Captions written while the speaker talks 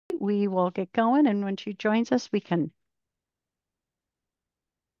We will get going, and when she joins us, we can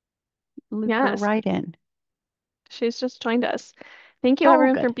loop her Yes, right in. she's just joined us. Thank you, Oh,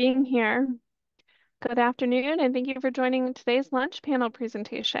 everyone, for good. being here. Good afternoon, and thank you for joining today's lunch panel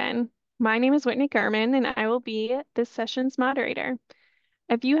presentation. My name is Whitney Garman, and I will be this session's moderator.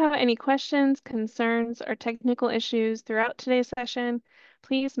 If you have any questions, concerns, or technical issues throughout today's session,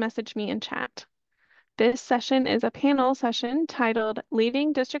 please message me in chat. This session is a panel session titled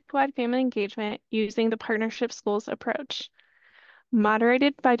Leading District-Wide Family Engagement Using the Partnership Schools Approach.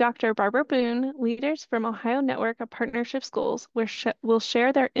 Moderated by Dr. Barbara Boone, leaders from Ohio Network of Partnership Schools will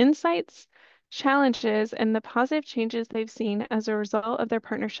share their insights, challenges, and the positive changes they've seen as a result of their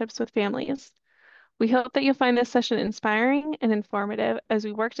partnerships with families. We hope that you'll find this session inspiring and informative as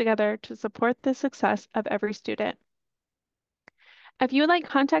we work together to support the success of every student. If you would like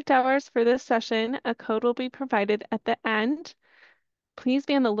contact hours for this session, a code will be provided at the end. Please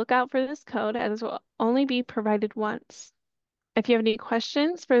be on the lookout for this code as it will only be provided once. If you have any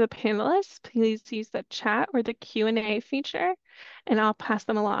questions for the panelists, please use the chat or the Q&A feature, and I'll pass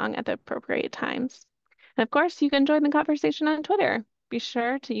them along at the appropriate times. And of course, you can join the conversation on Twitter. Be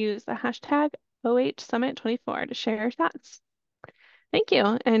sure to use the hashtag OHSummit24 to share your thoughts. Thank you,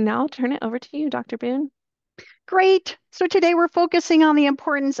 and now I'll turn it over to you, Dr. Boone. Great. So today we're focusing on the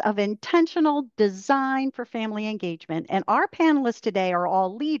importance of intentional design for family engagement. And our panelists today are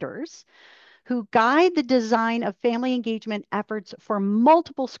all leaders who guide the design of family engagement efforts for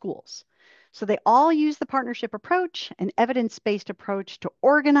multiple schools. So they all use the partnership approach, an evidence-based approach to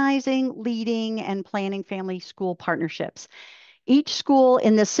organizing, leading, and planning family school partnerships. Each school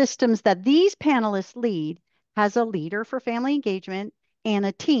in the systems that these panelists lead has a leader for family engagement and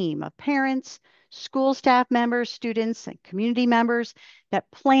a team of parents, school staff members, students, and community members that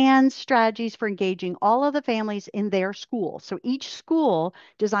plans strategies for engaging all of the families in their school. So each school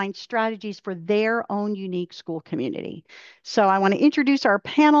designs strategies for their own unique school community. So I want to introduce our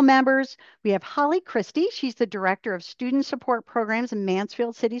panel members. We have Holly Christie. She's the Director of Student Support Programs in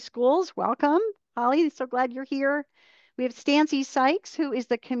Mansfield City Schools. Welcome, Holly. So glad you're here. We have Stancy Sykes, who is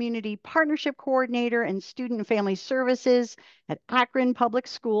the Community Partnership Coordinator and Student and Family Services at Akron Public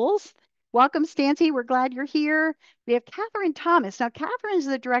Schools. Welcome, Stancy. We're glad you're here. We have Catherine Thomas. Now, Catherine is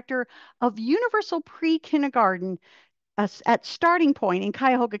the Director of Universal Pre-Kindergarten at Starting Point in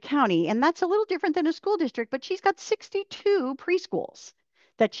Cuyahoga County, and that's a little different than a school district, but she's got 62 preschools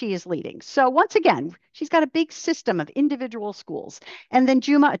that she is leading. So once again, she's got a big system of individual schools. And then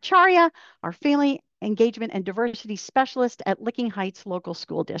Juma Acharya, our family engagement and diversity specialist at Licking Heights Local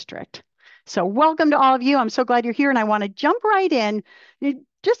School District. So welcome to all of you. I'm so glad you're here, and I want to jump right in.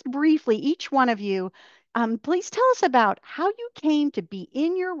 Just briefly, each one of you, please tell us about how you came to be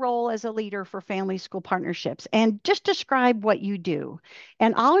in your role as a leader for family school partnerships, and just describe what you do.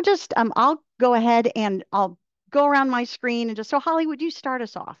 And I'll go ahead and I'll go around my screen and just, so Holly, would you start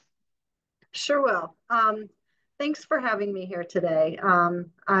us off? Sure will. Thanks for having me here today.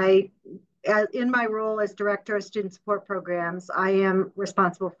 In my role as Director of Student Support Programs, I am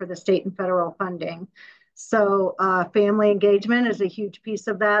responsible for the state and federal funding. So family engagement is a huge piece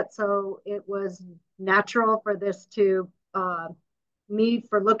of that. So it was natural for this to me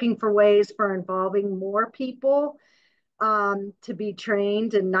for looking for ways for involving more people to be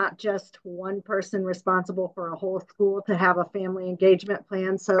trained and not just one person responsible for a whole school to have a family engagement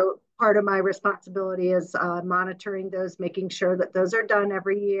plan. So part of my responsibility is monitoring those, making sure that those are done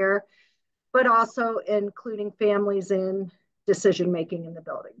every year, but also including families in decision making in the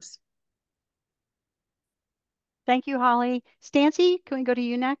buildings. Thank you, Holly. Stancy, can we go to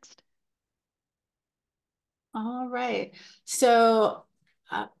you next? All right. So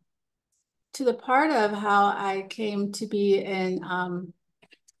to the part of how I came to be in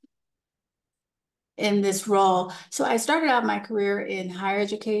this role. So I started out my career in higher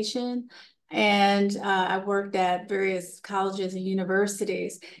education, and I worked at various colleges and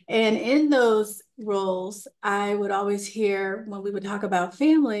universities. And in those roles, I would always hear when we would talk about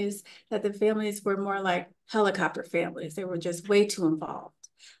families that the families were more like helicopter families. They were just way too involved.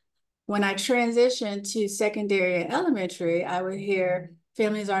 When I transitioned to secondary and elementary, I would hear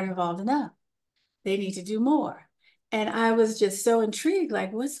families aren't involved enough. They need to do more. And I was just so intrigued,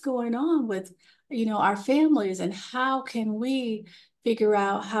 like what's going on with, our families, and how can we figure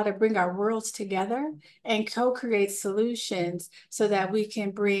out how to bring our worlds together and co-create solutions so that we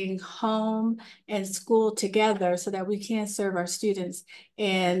can bring home and school together so that we can serve our students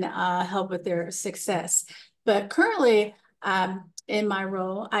and help with their success. But currently, in my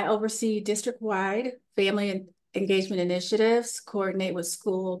role, I oversee district-wide family and engagement initiatives, coordinate with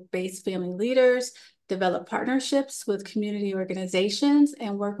school-based family leaders, develop partnerships with community organizations,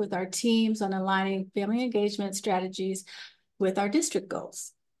 and work with our teams on aligning family engagement strategies with our district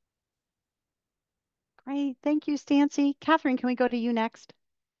goals. Great. Thank you, Stancy. Catherine, can we go to you next?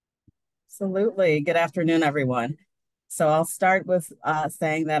 Absolutely. Good afternoon, everyone. So I'll start with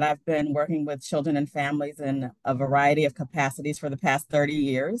saying that I've been working with children and families in a variety of capacities for the past 30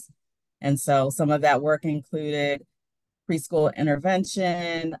 years. And so some of that work included preschool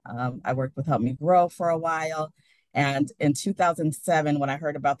intervention. I worked with Help Me Grow for a while. And in 2007, when I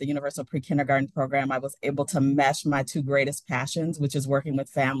heard about the Universal Pre-Kindergarten program, I was able to mesh my two greatest passions, which is working with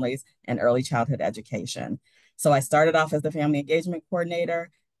families and early childhood education. So I started off as the family engagement coordinator.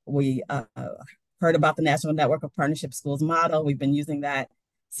 We heard about the National Network of Partnership Schools model. We've been using that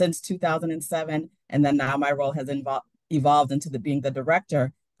since 2007. And then now my role has evolved into being the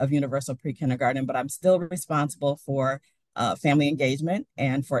director of Universal Pre-Kindergarten, but I'm still responsible for family engagement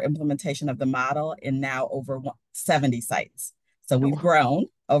and for implementation of the model in now over 70 sites. So we've grown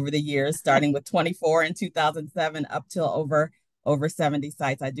over the years, starting with 24 in 2007 up till over 70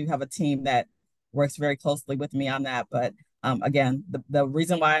 sites. I do have a team that works very closely with me on that. But again, the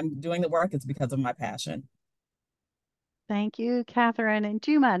reason why I'm doing the work is because of my passion. Thank you, Catherine. And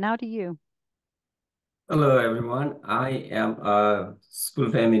Juma, now to you. Hello, everyone. I am a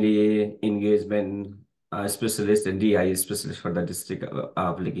school family engagement specialist and DIE specialist for the District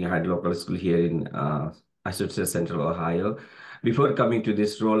of Licking Heights Local School here in Associated Central Ohio. Before coming to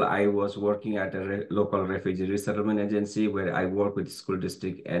this role, I was working at a local refugee resettlement agency where I work with school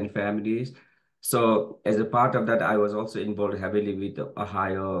district and families. So as a part of that, I was also involved heavily with the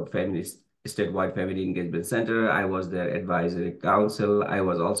Ohio Statewide Family Engagement Center. I was their advisory council. I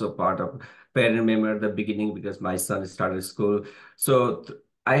was also part of parent member at the beginning because my son started school. So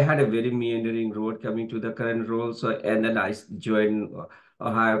I had a very meandering road coming to the current role. So, and then I joined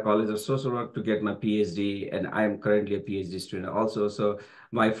Ohio College of Social Work to get my PhD, and I'm currently a PhD student also. So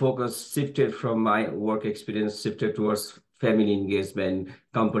my focus shifted from my work experience, shifted towards family engagement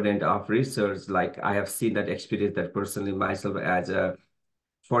component of research. Like I have seen that experience that personally myself as a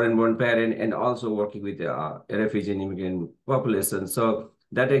foreign-born parent and also working with a refugee and immigrant population. So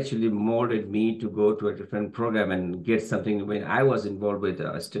that actually molded me to go to a different program and get something. When I was involved with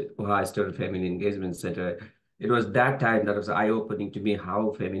Ohio State Family Engagement Center, it was that time that was eye-opening to me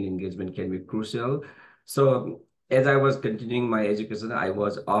how family engagement can be crucial. So as I was continuing my education, I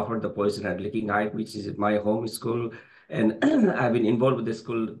was offered the position at Licking Heights, which is my home school. And I've been involved with the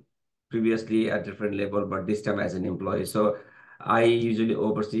school previously at different level, but this time as an employee. So I usually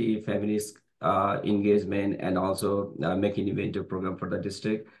oversee families engagement and also make an inventive program for the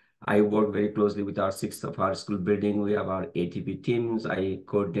district. I work very closely with our 6 of our school building. We have our ATP teams. I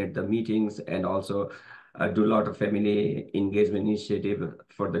coordinate the meetings and also do a lot of family engagement initiative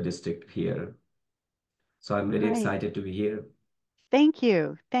for the district here. So I'm very excited to be here. Thank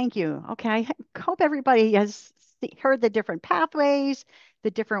you. Thank you. Okay, I hope everybody has heard the different pathways, the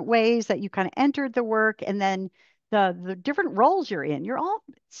different ways that you kind of entered the work, and then the different roles you're in. You're all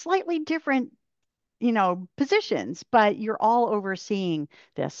slightly different, positions, but you're all overseeing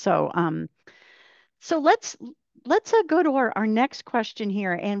this. So let's go to our next question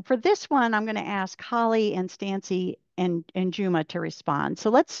here. And for this one, I'm going to ask Holly and Stancy and Juma to respond. So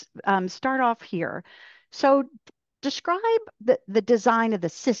let's start off here. So describe the design of the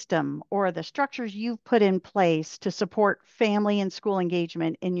system or the structures you've put in place to support family and school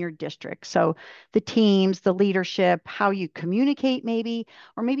engagement in your district. So the teams, the leadership, how you communicate maybe,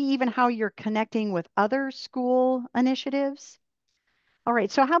 or maybe even how you're connecting with other school initiatives. All right,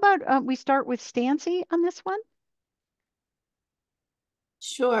 so how about we start with Stancy on this one?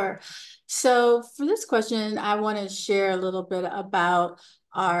 Sure. So for this question, I want to share a little bit about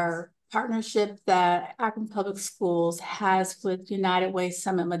our partnership that Akron Public Schools has with United Way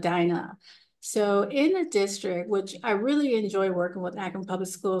Summit Medina. So in the district, which I really enjoy working with Akron Public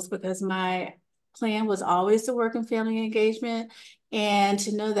Schools because my plan was always to work in family engagement and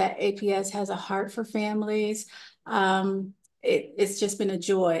to know that APS has a heart for families. It's just been a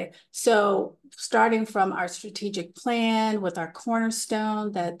joy. So starting from our strategic plan with our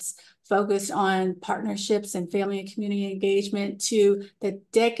cornerstone that's focused on partnerships and family and community engagement to the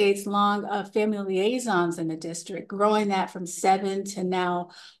decades long of family liaisons in the district, growing that from 7 to now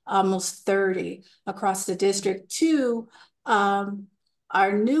almost 30 across the district to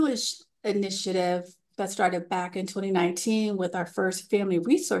our newest initiative that started back in 2019 with our first Family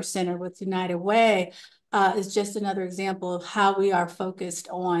Resource Center with United Way is just another example of how we are focused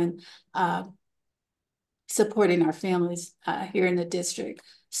on supporting our families here in the district.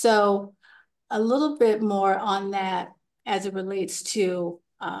 So a little bit more on that as it relates to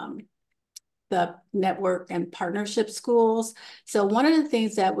the network and partnership schools. So one of the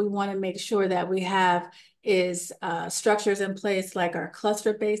things that we want to make sure that we have is structures in place like our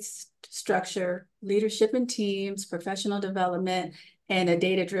cluster-based structure, leadership in teams, professional development, and a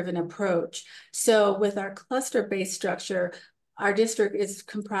data-driven approach. So with our cluster-based structure, our district is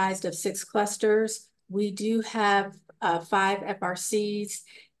comprised of 6 clusters. We do have 5 FRCs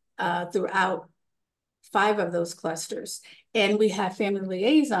throughout 5 of those clusters. And we have family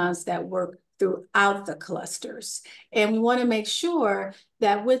liaisons that work throughout the clusters. And we want to make sure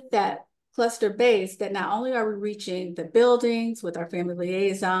that with that cluster base, that not only are we reaching the buildings with our family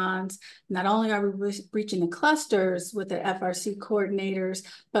liaisons, not only are we reaching the clusters with the FRC coordinators,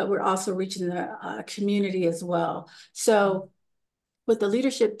 but we're also reaching the community as well. So with the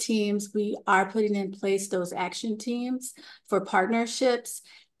leadership teams, we are putting in place those action teams for partnerships,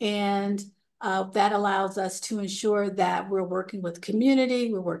 and that allows us to ensure that we're working with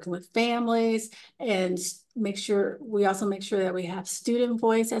community, we're working with families, and we also make sure that we have student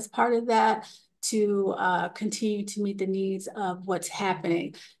voice as part of that to continue to meet the needs of what's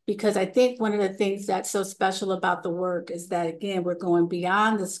happening. Because I think one of the things that's so special about the work is that, again, we're going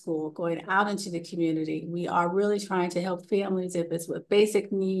beyond the school, going out into the community. We are really trying to help families, if it's with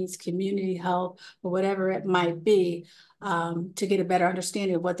basic needs, community help, or whatever it might be, to get a better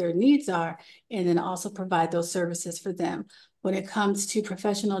understanding of what their needs are, and then also provide those services for them. When it comes to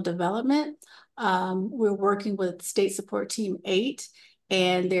professional development, we're working with State Support Team 8,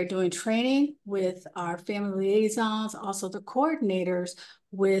 and they're doing training with our family liaisons, also the coordinators,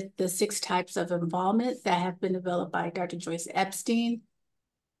 with the 6 types of involvement that have been developed by Dr. Joyce Epstein.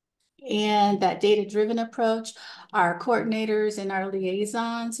 And that data-driven approach, our coordinators and our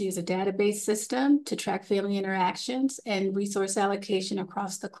liaisons use a database system to track family interactions and resource allocation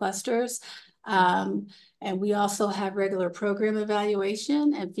across the clusters. And we also have regular program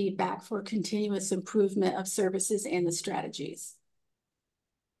evaluation and feedback for continuous improvement of services and the strategies.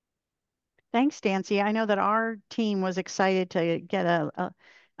 Thanks, Dancy. I know that our team was excited to get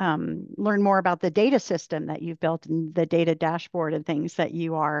learn more about the data system that you've built and the data dashboard and things that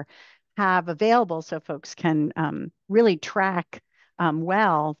you have available so folks can really track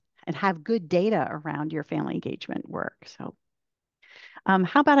well and have good data around your family engagement work. So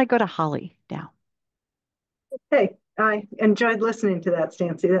how about I go to Holly now? Hey, I enjoyed listening to that,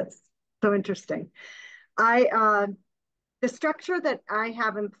 Stancy. That's so interesting. The structure that I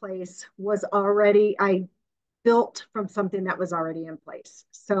have in place I built from something that was already in place.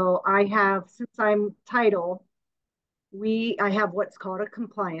 So since I'm title, I have what's called a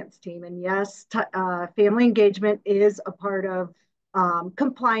compliance team. And yes, family engagement is a part of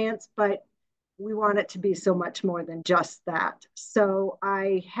compliance, but we want it to be so much more than just that. So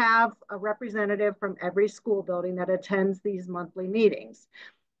I have a representative from every school building that attends these monthly meetings.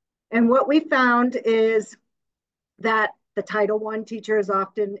 And what we found is that the Title I teacher is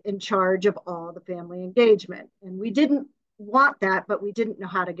often in charge of all the family engagement. And we didn't want that, but we didn't know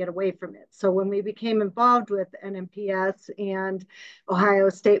how to get away from it. So when we became involved with NMPS and Ohio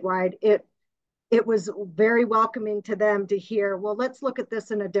statewide, it was very welcoming to them to hear, well, let's look at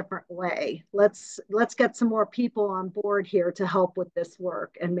this in a different way. Let's get some more people on board here to help with this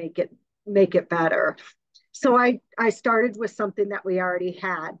work and make it better. So I started with something that we already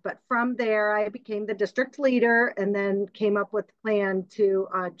had, but from there I became the district leader and then came up with a plan to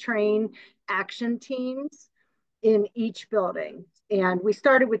train action teams in each building. And we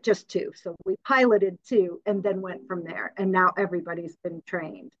started with just 2. So we piloted 2 and then went from there. And now everybody's been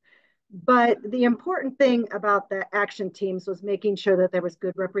trained. But the important thing about the action teams was making sure that there was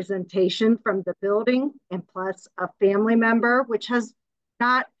good representation from the building and plus a family member, which has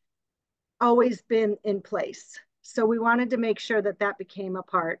not always been in place. So we wanted to make sure that that became a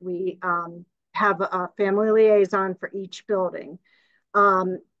part. We have a family liaison for each building.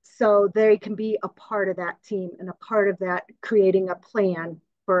 So they can be a part of that team and a part of that creating a plan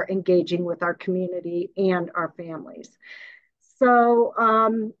for engaging with our community and our families. So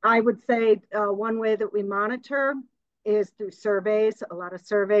I would say one way that we monitor is through surveys, a lot of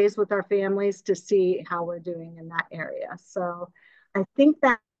surveys with our families to see how we're doing in that area. So I think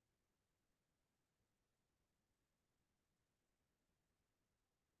that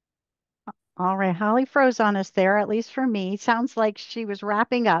All right, Holly froze on us there, at least for me. Sounds like she was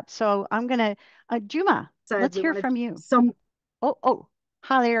wrapping up. So I'm gonna, Juma, let's hear from you. Oh,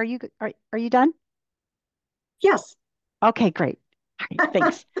 Holly, are you done? Yes. Okay, great. All right,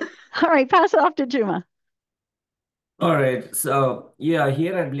 thanks. All right, pass it off to Juma. All right. So yeah,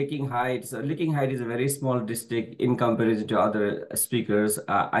 here at Licking Heights, Licking Heights is a very small district in comparison to other speakers.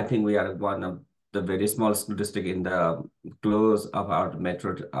 I think we are one of the very small school district in the close of our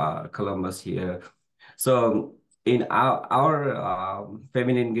Metro Columbus here. So in our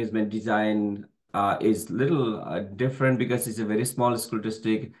family engagement design is little different because it's a very small school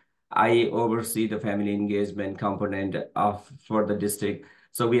district. I oversee the family engagement component of for the district.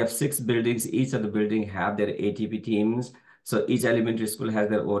 So we have 6 buildings. Each of the building have their ATP teams. So each elementary school has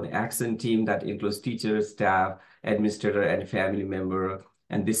their own accent team that includes teachers, staff, administrator, and family member.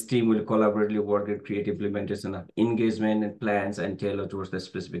 And this team will collaboratively work with creative implementation of engagement and plans and tailor towards the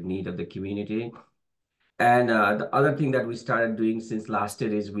specific need of the community. And the other thing that we started doing since last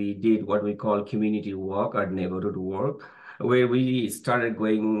year is we did what we call community work or neighborhood work, where we started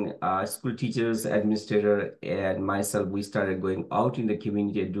going, school teachers, administrator, and myself, we started going out in the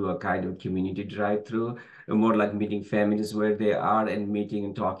community and do a kind of community drive-through, more like meeting families where they are and meeting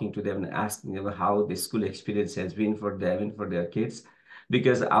and talking to them and asking them how the school experience has been for them and for their kids.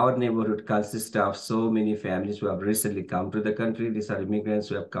 Because our neighborhood consists of so many families who have recently come to the country. These are immigrants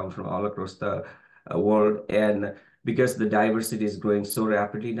who have come from all across the world. And because the diversity is growing so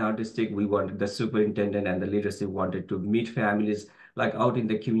rapidly in our district, we wanted the superintendent and the leadership wanted to meet families like out in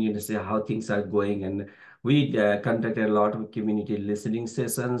the community, say how things are going. And we conducted a lot of community listening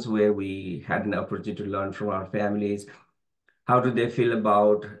sessions where we had an opportunity to learn from our families. How do they feel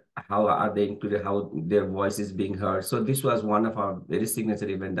about how are they included, how their voice is being heard. So this was one of our very signature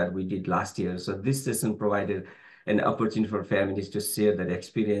event that we did last year. So this session provided an opportunity for families to share their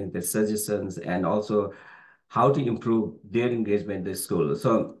experience, their suggestions, and also how to improve their engagement in the school.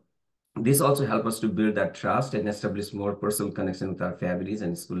 So this also helped us to build that trust and establish more personal connection with our families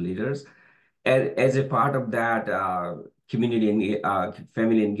and school leaders. And as a part of that community and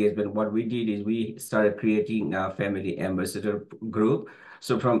family engagement, what we did is we started creating a family ambassador group.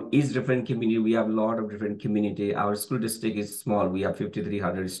 So from each different community, we have a lot of different community. Our school district is small. We have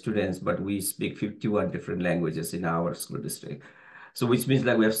 5,300 students, but we speak 51 different languages in our school district. So which means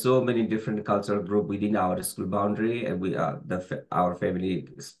like we have so many different cultural group within our school boundary, and we our family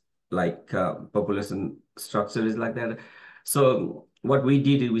like population structure is like that. So what we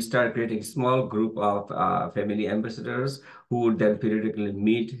did is we started creating a small group of family ambassadors who would then periodically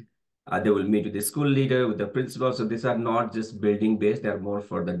meet. They will meet with the school leader, with the principal. So these are not just building based; they're more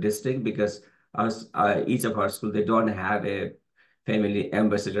for the district because us, each of our schools they don't have a family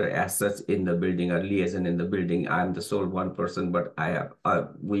ambassador as such in the building or liaison in the building. I'm the sole one person, but I have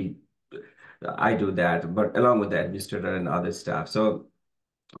I do that, but along with the administrator and other staff. So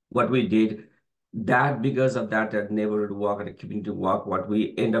what we did that because of that neighborhood walk and community walk, what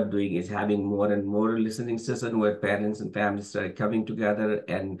we end up doing is having more and more listening session where parents and families started coming together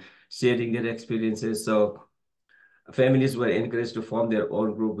and sharing their experiences. So families were encouraged to form their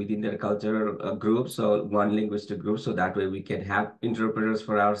own group within their cultural group, so one linguistic group, so that way we can have interpreters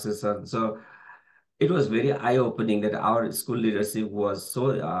for our session. So it was very eye-opening that our school leadership was so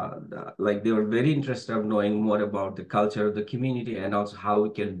like they were very interested of knowing more about the culture of the community and also how we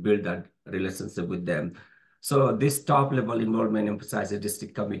can build that relationship with them. So this top-level involvement emphasizes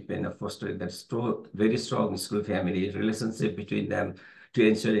district commitment of fostering that very strong school family relationship between them to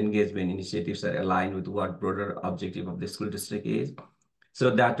ensure engagement initiatives are aligned with what broader objective of the school district is. So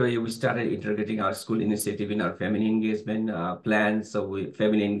that way we started integrating our school initiative in our family engagement plan. So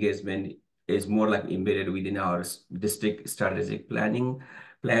family engagement is more like embedded within our district strategic planning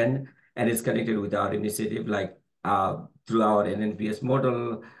plan, and it's connected with our initiative like through our NNPS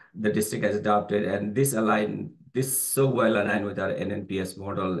model the district has adopted, and this so well aligned with our NNPS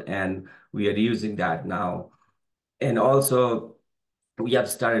model, and we are using that now. And also we have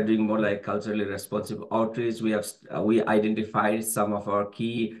started doing more like culturally responsive outreach. We identified some of our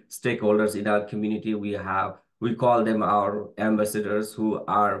key stakeholders in our community. We call them our ambassadors who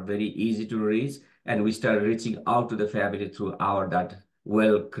are very easy to reach, and we started reaching out to the family through our that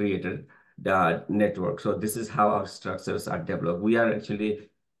well created network. So this is how our structures are developed. We are actually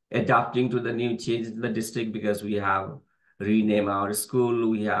adapting to the new changes in the district because we have rename our school.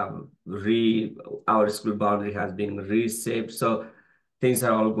 We have our school boundary has been reshaped. So things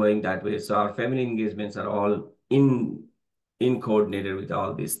are all going that way. So our family engagements are all in coordinated with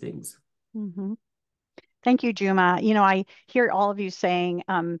all these things. Mm-hmm. Thank you, Juma. I hear all of you saying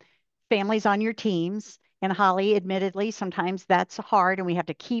families on your teams. And Holly, admittedly, sometimes that's hard and we have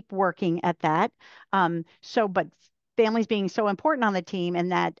to keep working at that. But families being so important on the team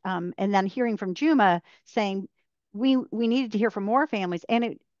and that, and then hearing from Juma saying we needed to hear from more families.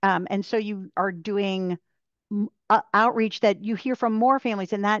 And so you are doing outreach that you hear from more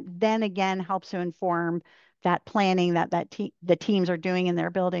families, and that then again helps to inform that planning that the teams are doing in their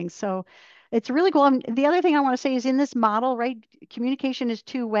buildings. So It's really cool. The other thing I want to say is in this model, right, communication is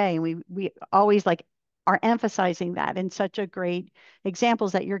two-way, and we always like are emphasizing that in such a great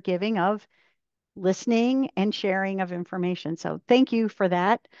examples that you're giving of listening and sharing of information. So thank you for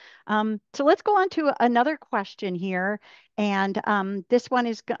that. So let's go on to another question here. And this one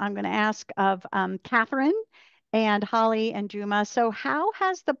is, I'm going to ask of Catherine and Holly and Juma. So how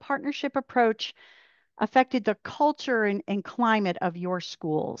has the partnership approach affected the culture and climate of your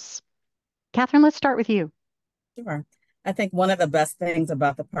schools? Catherine, let's start with you. Sure. I think one of the best things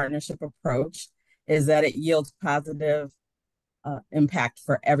about the partnership approach is that it yields positive impact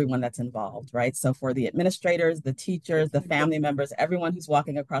for everyone that's involved, right? So for the administrators, the teachers, the family members, everyone who's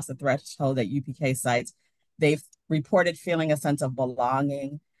walking across the threshold at UPK sites, they've reported feeling a sense of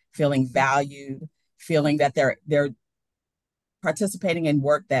belonging, feeling valued, feeling that they're participating in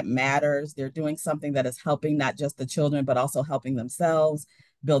work that matters. They're doing something that is helping not just the children, but also helping themselves,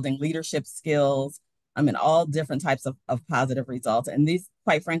 building leadership skills. I mean, all different types of positive results. And these,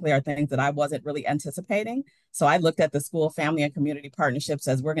 quite frankly, are things that I wasn't really anticipating. So I looked at the school, family, and community partnerships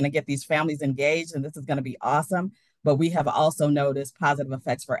as we're going to get these families engaged, and this is going to be awesome. But we have also noticed positive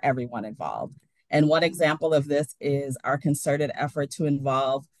effects for everyone involved. And one example of this is our concerted effort to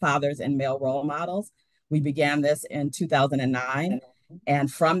involve fathers in male role models. We began this in 2009.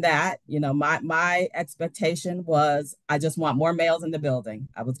 And from that, my expectation was I just want more males in the building.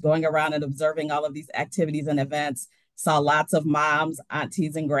 I was going around and observing all of these activities and events, saw lots of moms,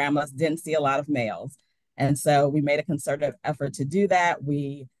 aunties, and grandmas, didn't see a lot of males. And so we made a concerted effort to do that.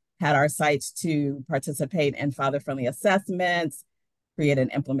 We had our sites to participate in father-friendly assessments, create an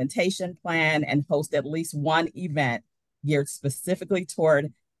implementation plan, and host at least one event geared specifically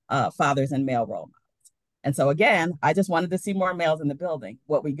toward fathers and male role models. And so again, I just wanted to see more males in the building.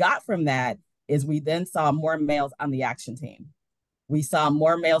 What we got from that is we then saw more males on the action team. We saw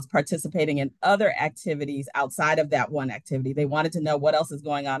more males participating in other activities outside of that one activity. They wanted to know what else is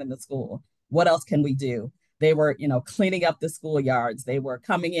going on in the school. What else can we do? They were, cleaning up the schoolyards. They were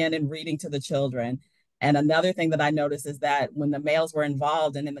coming in and reading to the children. And another thing that I noticed is that when the males were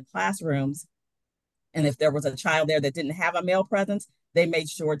involved and in the classrooms, and if there was a child there that didn't have a male presence, they made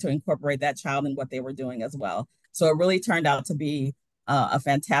sure to incorporate that child in what they were doing as well. So it really turned out to be a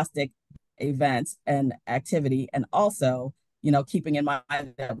fantastic event and activity. And also, keeping in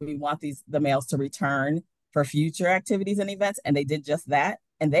mind that we want the males to return for future activities and events. And they did just that.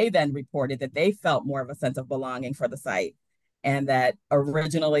 And they then reported that they felt more of a sense of belonging for the site. And that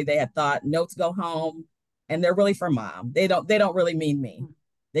originally they had thought notes go home and they're really for mom. They don't really mean me.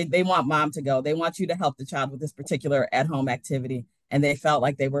 They want mom to go. They want you to help the child with this particular at-home activity. And they felt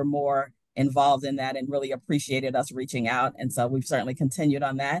like they were more involved in that and really appreciated us reaching out. And so we've certainly continued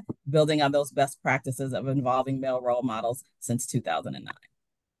on that, building on those best practices of involving male role models since 2009.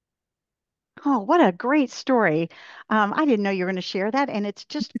 Oh, what a great story. I didn't know you were going to share that, and it's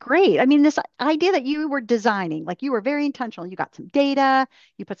just great. I mean, this idea that you were designing, like you were very intentional. You got some data,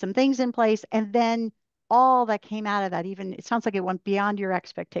 you put some things in place, and then all that came out of that, even it sounds like it went beyond your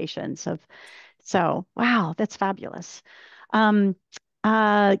expectations of, so wow, that's fabulous. Um,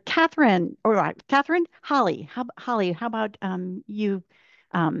 Holly, how about you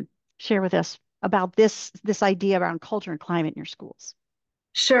share with us about this idea around culture and climate in your schools?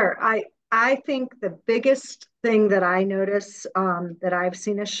 Sure. I think the biggest thing that I notice that I've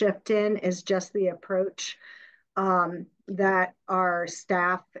seen a shift in is just the approach that our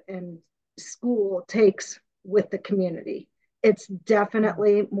staff and school takes with the community. It's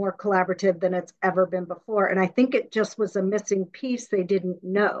definitely more collaborative than it's ever been before. And I think it just was a missing piece they didn't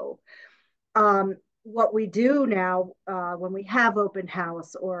know. What we do now when we have open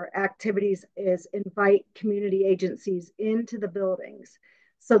house or activities is invite community agencies into the buildings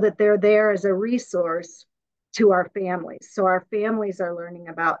so that they're there as a resource to our families. So our families are learning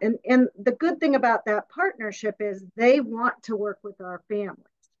about, and the good thing about that partnership is they want to work with our families.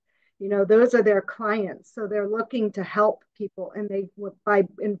 Those are their clients. So they're looking to help people. And by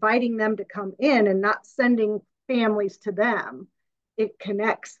inviting them to come in and not sending families to them, it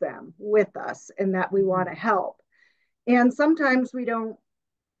connects them with us and that we want to help. And sometimes we don't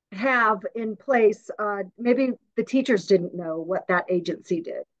have in place, maybe the teachers didn't know what that agency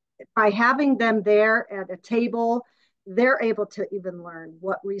did. By having them there at a table, they're able to even learn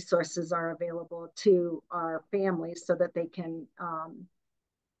what resources are available to our families so that they can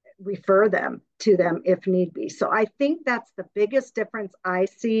refer them to them if need be. So I think that's the biggest difference I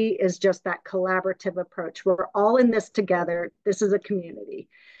see is just that collaborative approach. We're all in this together. This is a community.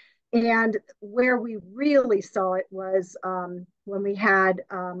 And where we really saw it was when we had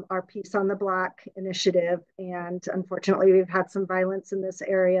our Peace on the Block initiative. And unfortunately, we've had some violence in this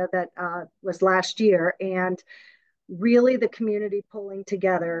area that was last year. And really the community pulling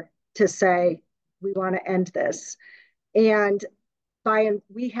together to say, we want to end this. And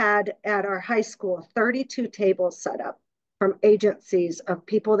we had at our high school 32 tables set up from agencies of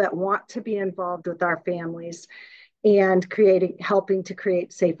people that want to be involved with our families and helping to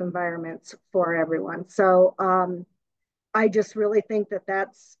create safe environments for everyone. So I just really think that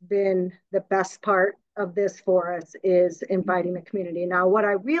that's been the best part of this for us, is inviting the community. Now, what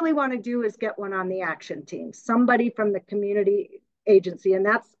I really want to do is get one on the action team, somebody from the community agency, and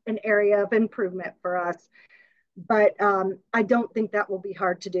that's an area of improvement for us. But I don't think that will be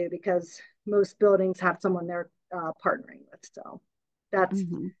hard to do because most buildings have someone they're partnering with. So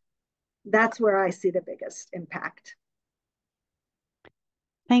that's where I see the biggest impact.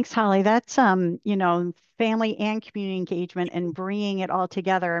 Thanks, Holly. That's, family and community engagement and bringing it all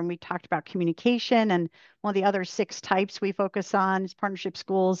together. And we talked about communication, and one of the other 6 types we focus on as partnership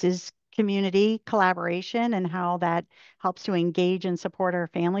schools is community collaboration and how that helps to engage and support our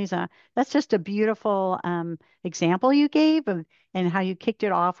families. That's just a beautiful example you gave of, and how you kicked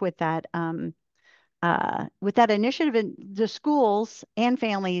it off with that initiative in the schools and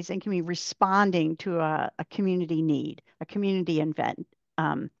families and community responding to a community need, a community event.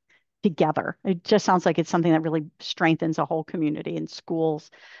 Together. It just sounds like it's something that really strengthens a whole community and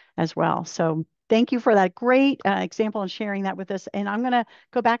schools as well. So thank you for that great example and sharing that with us. And I'm going to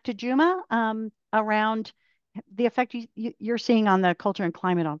go back to Juma around the effect you're seeing on the culture and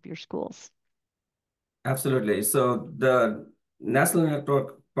climate of your schools. Absolutely. So the National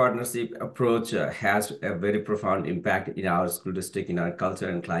Network Partnership approach has a very profound impact in our school district, in our culture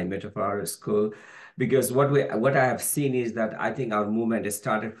and climate of our school. Because what I have seen is that I think our movement has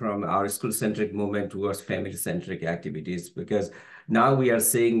started from our school-centric movement towards family-centric activities. Because now we are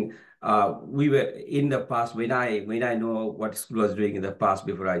seeing, we were in the past, when I know what school was doing in the past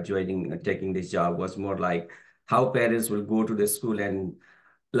before I taking this job, was more like how parents will go to the school and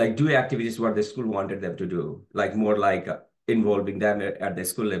like do activities what the school wanted them to do, like more like involving them at the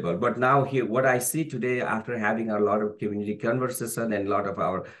school level. But now here, what I see today after having a lot of community conversation and a lot of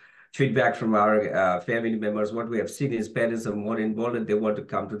our feedback from our family members, what we have seen is parents are more involved and they want to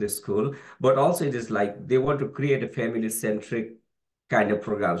come to the school, but also it is like they want to create a family-centric kind of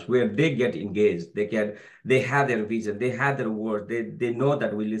programs where they get engaged. They have their vision, they have their words, they know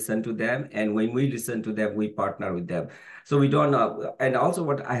that we listen to them, and when we listen to them, we partner with them. So we don't know. And also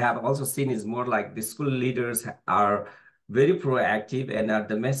what I have also seen is more like the school leaders are very proactive, and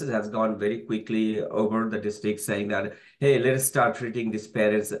the message has gone very quickly over the district saying that, hey, let's start treating these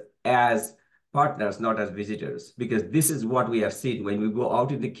parents as partners, not as visitors, because this is what we have seen. When we go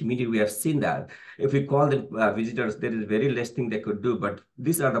out in the community, we have seen that if we call them visitors, there is very less thing they could do, but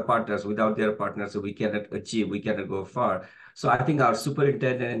these are the partners. Without their partners, we cannot achieve, we cannot go far. So I think our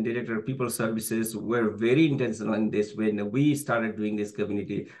superintendent and director of people services were very intentional in this. When we started doing this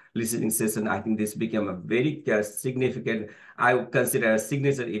community listening session, I think this became a very significant, I would consider a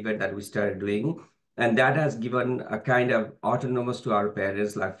signature event that we started doing. And that has given a kind of autonomous to our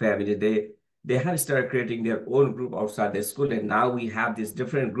parents, like family. They have started creating their own group outside the school. And now we have these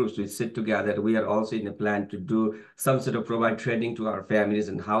different groups which sit together. We are also in a plan to do some sort of provide training to our families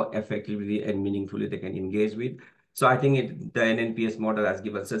and how effectively and meaningfully they can engage with. So I think the NNPS model has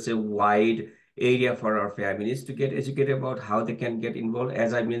given such a wide area for our families to get educated about how they can get involved.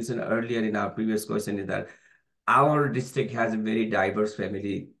 As I mentioned earlier in our previous question, is that our district has a very diverse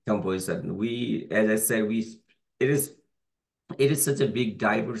family composition. As I said, it is such a big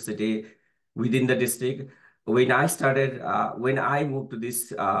diversity within the district. When I moved to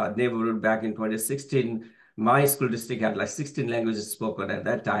this neighborhood back in 2016, my school district had like 16 languages spoken at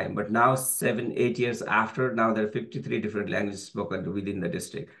that time, but now 7-8 years after, now there are 53 different languages spoken within the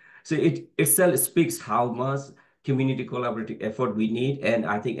district. So it itself speaks how much community collaborative effort we need. And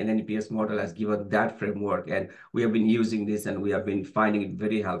I think an NPS model has given that framework, and we have been using this and we have been finding it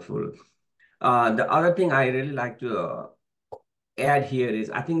very helpful. The other thing I really like to add here is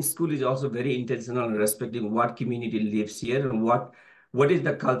I think school is also very intentional in respecting what community lives here and what is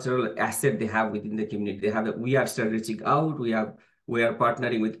the cultural asset they have within the community. We have started reaching out. We are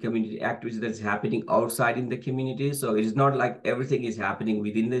partnering with community activities that's happening outside in the community. So it is not like everything is happening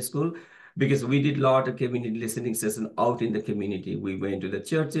within the school, because we did a lot of community listening session out in the community. We went to the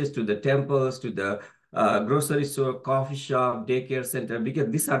churches, to the temples, to the grocery store, coffee shop, daycare center, because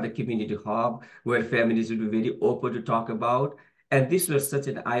these are the community hub where families will be very open to talk about. And this was such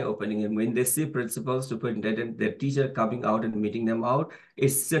an eye-opening. And when they see principal, superintendent, their teacher coming out and meeting them out,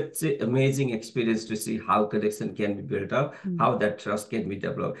 it's such an amazing experience to see how connection can be built up, how that trust can be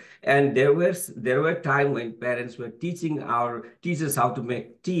developed. And there were times when parents were teaching our teachers how to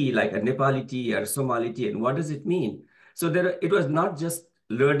make tea, like a Nepali tea or Somali tea, and what does it mean? So it was not just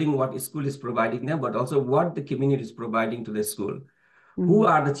learning what school is providing them, but also what the community is providing to the school. Who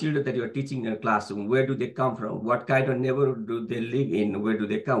are the children that you're teaching in your classroom? Where do they come from? What kind of neighborhood do they live in? Where do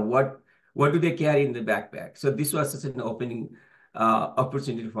they come? What do they carry in the backpack? So this was such an opening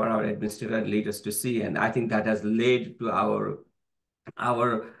opportunity for our administrator and leaders to see. And I think that has led to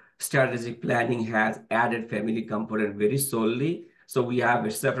our strategic planning has added family component very solely. So we have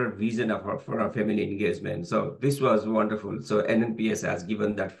a separate vision for our family engagement. So this was wonderful. So NNPS has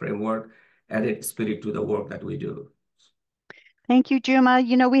given that framework, added spirit to the work that we do. Thank you, Juma.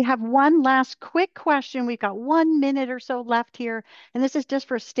 You know, we have one last quick question. We've got 1 minute or so left here, and this is just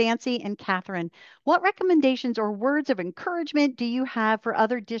for Stancy and Catherine. What recommendations or words of encouragement do you have for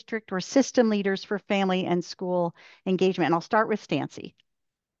other district or system leaders for family and school engagement? And I'll start with Stancy.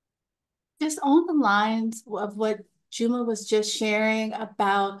 Just on the lines of what Juma was just sharing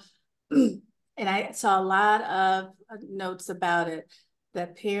about, and I saw a lot of notes about it,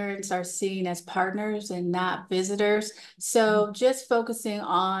 that parents are seen as partners and not visitors. So just focusing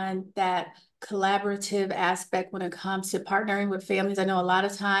on that collaborative aspect when it comes to partnering with families. I know a lot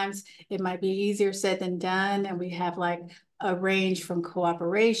of times it might be easier said than done, and we have like a range from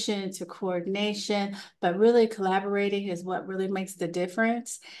cooperation to coordination, but really collaborating is what really makes the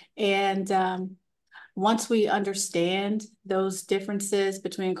difference. And once we understand those differences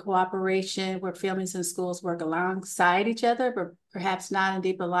between cooperation, where families and schools work alongside each other, but perhaps not in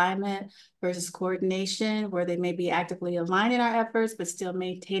deep alignment, versus coordination, where they may be actively aligning our efforts, but still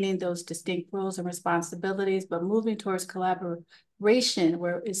maintaining those distinct roles and responsibilities, but moving towards collaboration,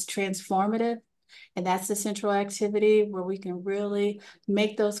 where it's transformative. And that's the central activity where we can really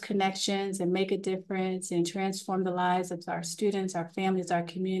make those connections and make a difference and transform the lives of our students, our families, our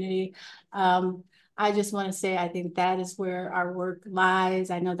community. I just want to say, I think that is where our work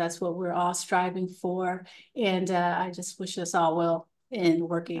lies. I know that's what we're all striving for. And I just wish us all well in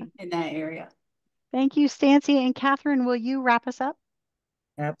working in that area. Thank you, Stancy. And Catherine, will you wrap us up?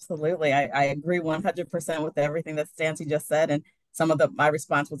 Absolutely. I agree 100% with everything that Stancy just said. And some of my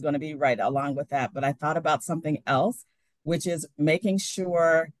response was going to be right along with that. But I thought about something else, which is making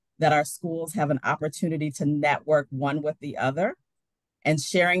sure that our schools have an opportunity to network one with the other, and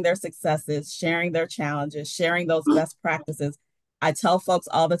sharing their successes, sharing their challenges, sharing those best practices. I tell folks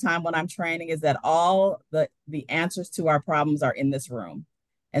all the time when I'm training is that all the answers to our problems are in this room.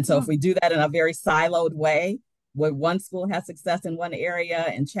 And so if we do that in a very siloed way, where one school has success in one area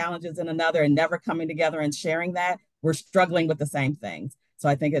and challenges in another and never coming together and sharing that, we're struggling with the same things. So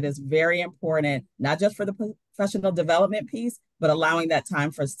I think it is very important, not just for the professional development piece, but allowing that time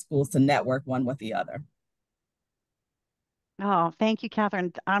for schools to network one with the other. Oh, thank you,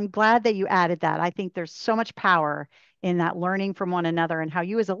 Catherine. I'm glad that you added that. I think there's so much power in that learning from one another, and how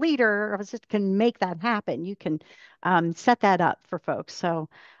you as a leader can make that happen. You can set that up for folks. So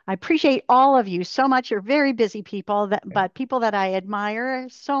I appreciate all of you so much. You're very busy people, but people that I admire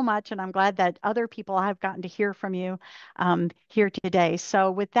so much, and I'm glad that other people have gotten to hear from you here today.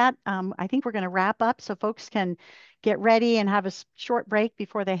 So with that, I think we're going to wrap up so folks can get ready and have a short break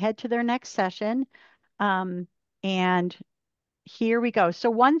before they head to their next session. And here we go. So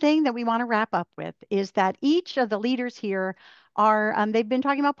one thing that we want to wrap up with is that each of the leaders here are, they've been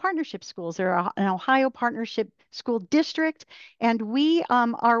talking about partnership schools. They're an Ohio Partnership School District, and we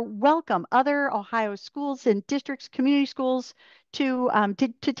are welcome other Ohio schools and districts, community schools to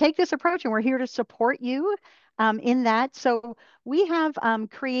take this approach, and we're here to support you in that. So we have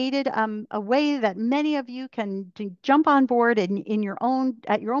created a way that many of you can jump on board in your own,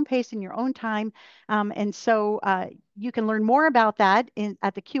 at your own pace, in your own time. And so you can learn more about that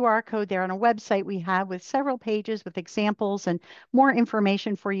at the QR code there on a website we have with several pages with examples and more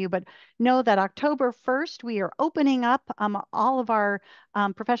information for you. But know that October 1st, we are opening up all of our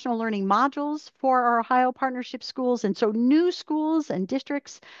professional learning modules for our Ohio Partnership Schools. And so new schools and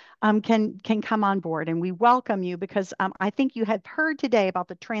districts can come on board. And we welcome you, because I think you have heard today about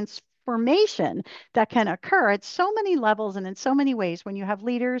the transformation that can occur at so many levels and in so many ways when you have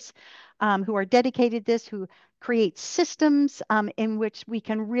leaders who are dedicated to this, who create systems in which we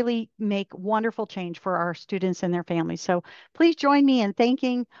can really make wonderful change for our students and their families. So please join me in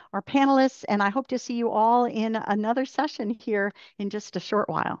thanking our panelists, and I hope to see you all in another session here in just a short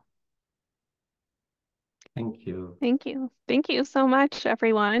while. Thank you. Thank you. Thank you so much,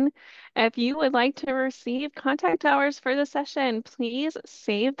 everyone. If you would like to receive contact hours for the session, please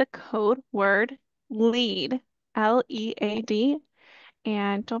save the code word LEAD, LEAD,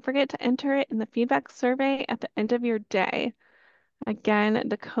 and don't forget to enter it in the feedback survey at the end of your day. Again,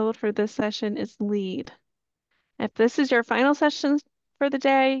 the code for this session is LEAD. If this is your final session for the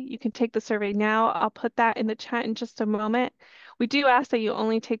day, you can take the survey now. I'll put that in the chat in just a moment. We do ask that you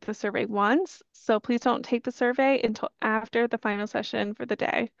only take the survey once, so please don't take the survey until after the final session for the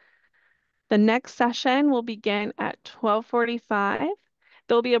day. The next session will begin at 12:45.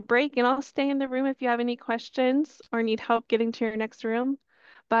 There'll be a break and I'll stay in the room if you have any questions or need help getting to your next room.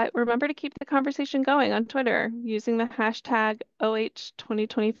 But remember to keep the conversation going on Twitter using the hashtag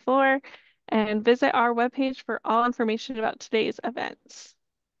OH2024 and visit our webpage for all information about today's events.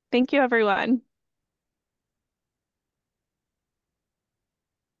 Thank you, everyone.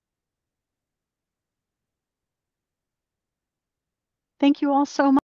 Thank you all so much.